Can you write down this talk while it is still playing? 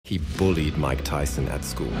he bullied Mike Tyson at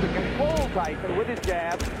school. To control Tyson with his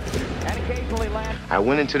jab and occasionally land. I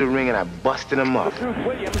went into the ring and I busted him up.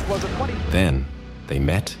 Williams was a 20. Then they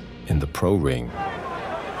met in the pro ring.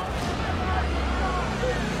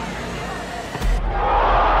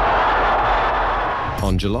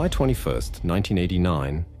 On July 21st,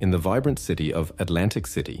 1989, in the vibrant city of Atlantic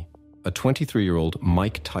City, a 23-year-old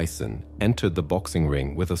Mike Tyson entered the boxing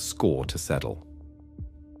ring with a score to settle.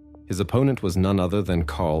 His opponent was none other than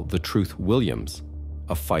Carl "The Truth" Williams,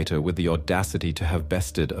 a fighter with the audacity to have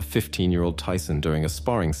bested a 15-year-old Tyson during a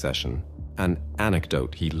sparring session, an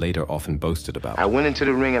anecdote he later often boasted about. I went into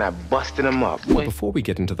the ring and I busted him up. But before we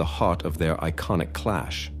get into the heart of their iconic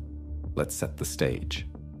clash, let's set the stage.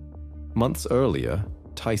 Months earlier,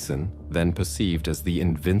 Tyson, then perceived as the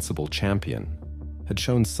invincible champion, had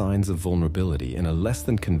shown signs of vulnerability in a less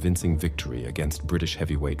than convincing victory against British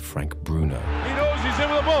heavyweight Frank Bruno. He knows he's in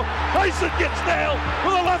with a ball. Tyson gets nailed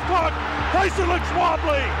with a left hook. Tyson looks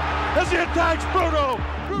wobbly as he attacks Bruno.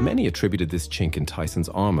 Many attributed this chink in Tyson's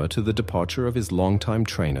armor to the departure of his longtime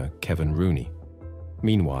trainer, Kevin Rooney.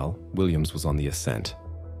 Meanwhile, Williams was on the ascent,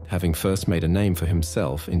 having first made a name for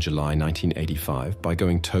himself in July 1985 by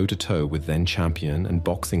going toe-to-toe with then-champion and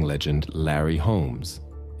boxing legend Larry Holmes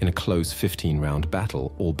in a close 15-round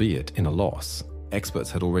battle, albeit in a loss. Experts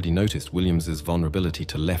had already noticed Williams' vulnerability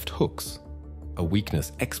to left hooks, a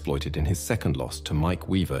weakness exploited in his second loss to Mike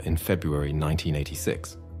Weaver in February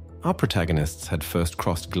 1986. Our protagonists had first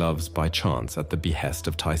crossed gloves by chance at the behest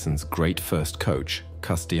of Tyson's great first coach,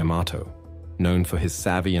 Cus D'Amato, known for his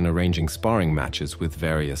savvy in arranging sparring matches with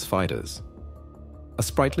various fighters. A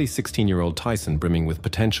sprightly 16-year-old Tyson brimming with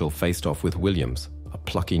potential faced off with Williams, a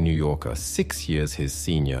plucky New Yorker 6 years his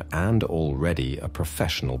senior and already a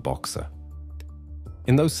professional boxer.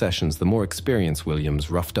 In those sessions, the more experienced Williams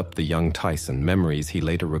roughed up the young Tyson, memories he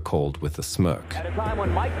later recalled with a smirk. At a time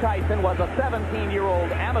when Mike Tyson was a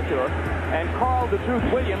 17-year-old amateur and Carl "The Truth"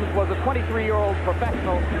 Williams was a 23-year-old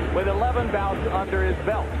professional with 11 bouts under his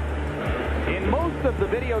belt. In most of the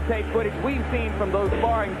videotape footage we've seen from those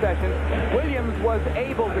sparring sessions, Williams was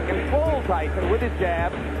able to control Tyson with his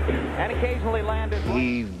jab and occasionally landed.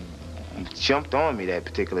 He jumped on me that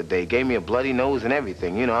particular day, gave me a bloody nose and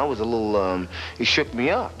everything. You know, I was a little, he shook me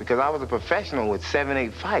up because I was a professional with 7,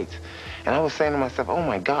 8 fights. And I was saying to myself, oh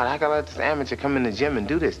my God, I gotta let this amateur come in the gym and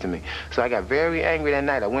do this to me. So I got very angry that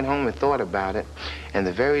night. I went home and thought about it. And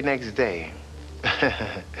the very next day,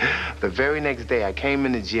 I came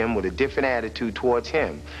in the gym with a different attitude towards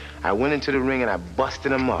him. I went into the ring and I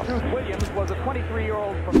busted him up. Williams was a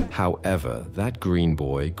 23-year-old. However, that green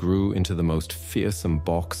boy grew into the most fearsome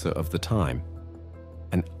boxer of the time,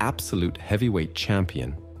 an absolute heavyweight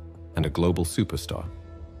champion and a global superstar.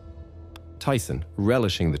 Tyson,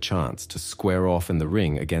 relishing the chance to square off in the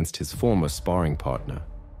ring against his former sparring partner,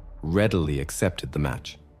 readily accepted the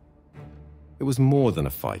match. It was more than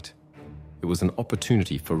a fight. It was an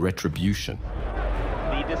opportunity for retribution.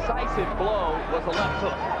 The decisive blow was a left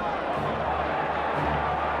hook.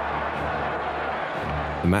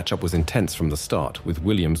 The matchup was intense from the start, with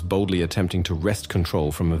Williams boldly attempting to wrest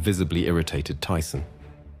control from a visibly irritated Tyson.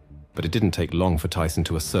 But it didn't take long for Tyson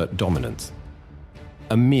to assert dominance.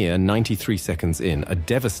 A mere 93 seconds in, a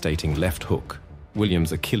devastating left hook,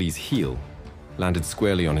 Williams' Achilles heel, landed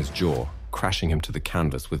squarely on his jaw, crashing him to the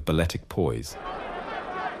canvas with balletic poise.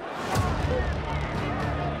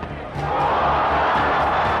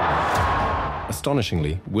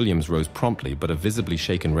 Astonishingly, Williams rose promptly, but a visibly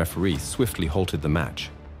shaken referee swiftly halted the match,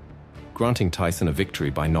 granting Tyson a victory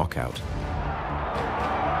by knockout.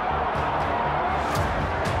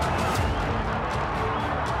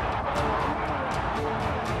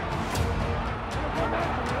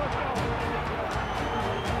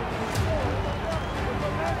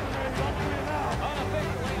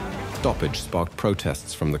 Stoppage sparked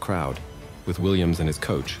protests from the crowd, with Williams and his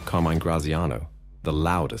coach, Carmine Graziano, the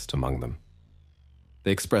loudest among them.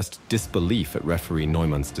 They expressed disbelief at referee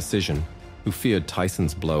Neumann's decision, who feared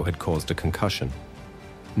Tyson's blow had caused a concussion.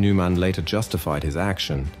 Neumann later justified his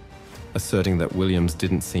action, asserting that Williams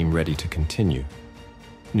didn't seem ready to continue.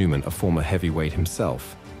 Neumann, a former heavyweight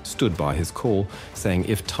himself, stood by his call, saying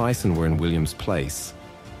if Tyson were in Williams' place,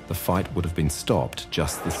 the fight would have been stopped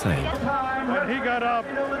just the same. When he got up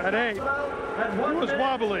at 8, he was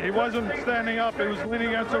wobbly. He wasn't standing up. He was leaning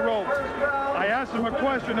against the rope. I asked him a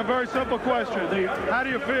question, a very simple question. How do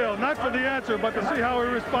you feel? Not for the answer, but to see how he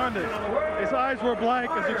responded. His eyes were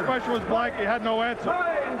blank. His expression was blank. He had no answer.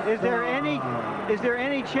 Is there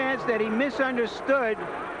any chance that he misunderstood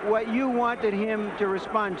what you wanted him to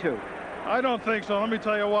respond to? I don't think so. Let me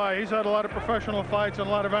tell you why. He's had a lot of professional fights and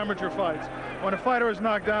a lot of amateur fights. When a fighter is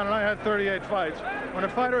knocked down, and I had 38 fights, When a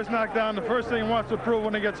fighter is knocked down, the first thing he wants to prove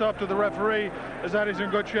when he gets up to the referee is that he's in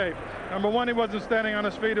good shape. Number one, he wasn't standing on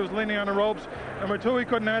his feet, he was leaning on the ropes. Number two, he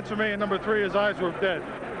couldn't answer me, and number three, his eyes were dead.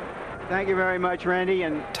 Thank you very much, Randy.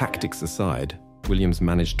 And Tactics aside, Williams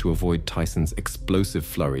managed to avoid Tyson's explosive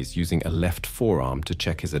flurries using a left forearm to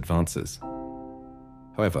check his advances.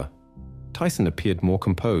 However, Tyson appeared more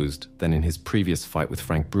composed than in his previous fight with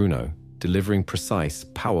Frank Bruno, delivering precise,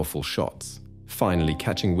 powerful shots, finally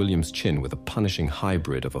catching Williams' chin with a punishing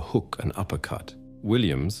hybrid of a hook and uppercut.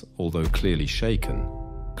 Williams, although clearly shaken,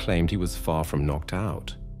 claimed he was far from knocked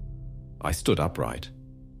out. "I stood upright,"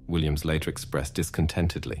 Williams later expressed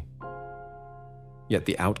discontentedly. Yet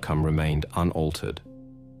the outcome remained unaltered.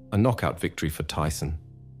 A knockout victory for Tyson,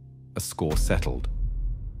 a score settled,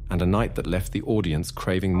 and a night that left the audience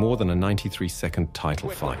craving more than a 93-second title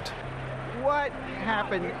fight. what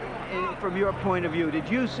happened from your point of view? Did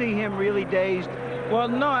you see him really dazed? Well,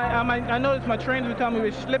 no, I noticed my trainers would tell me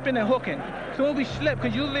we're slipping and hooking. So when we slip,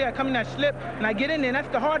 because usually I come in that slip and I get in there, and that's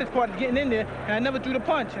the hardest part, is getting in there, and I never threw the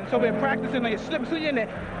punch. And so we're practicing like a slip. So you're in there,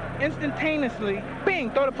 instantaneously,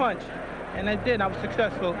 bing, throw the punch. And I did, I was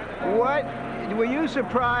successful. Were you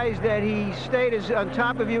surprised that he stayed on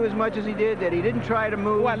top of you as much as he did, that he didn't try to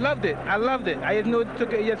move? Oh, I loved it. I loved it. I just knew it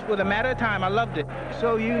took it just with a matter of time. I loved it.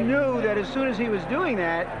 So you knew that as soon as he was doing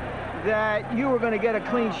that you were going to get a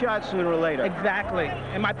clean shot sooner or later. Exactly.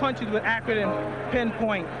 And my punches were accurate and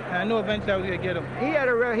pinpoint. And I knew eventually I was going to get him. He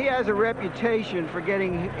has a reputation for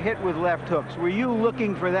getting hit with left hooks. Were you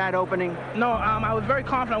looking for that opening? No, I was very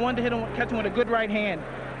confident. I wanted to hit him, catch him with a good right hand.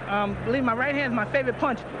 Believe me, my right hand is my favorite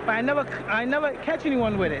punch, but I never catch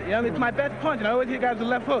anyone with it. You know, it's my best punch, and I always hit guys with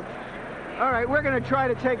left hook. All right, we're going to try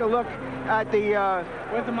to take a look at the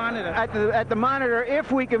where's the monitor? At the monitor,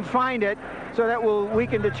 if we can find it, so that we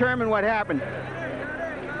can determine what happened.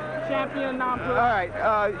 Champion non-pro. All right.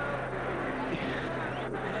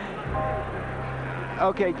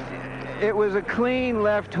 Okay, it was a clean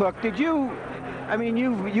left hook. Did you? I mean,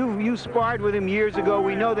 you sparred with him years ago.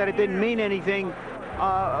 We know that it didn't mean anything.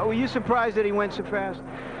 Were you surprised that he went so fast?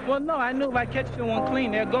 Well, no, I knew if I catch someone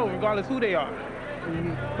clean, they'll go, regardless who they are.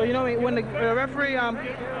 Mm-hmm. But you know, when the referee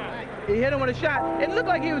he hit him with a shot, it looked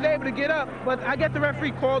like he was able to get up, but I guess the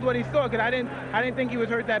referee called what he saw, because I didn't think he was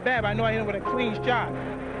hurt that bad, but I know I hit him with a clean shot.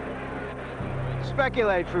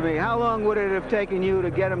 Speculate for me. How long would it have taken you to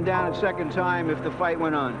get him down a second time if the fight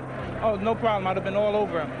went on? Oh, no problem. I'd have been all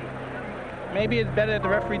over him. Maybe it's better that the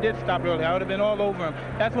referee did stop early. I would have been all over him.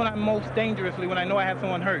 That's when I'm most dangerously, when I know I have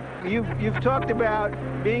someone hurt. You've talked about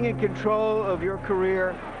being in control of your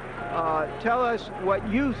career. Tell us what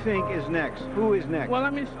you think is next. Who is next? Well,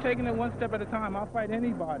 I'm just taking it one step at a time. I'll fight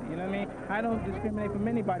anybody, you know what I mean? I don't discriminate from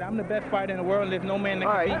anybody. I'm the best fighter in the world, and there's no man that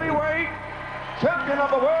can beat me. Heavyweight champion of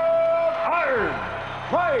the world, Iron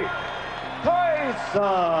Mike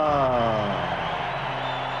Tyson.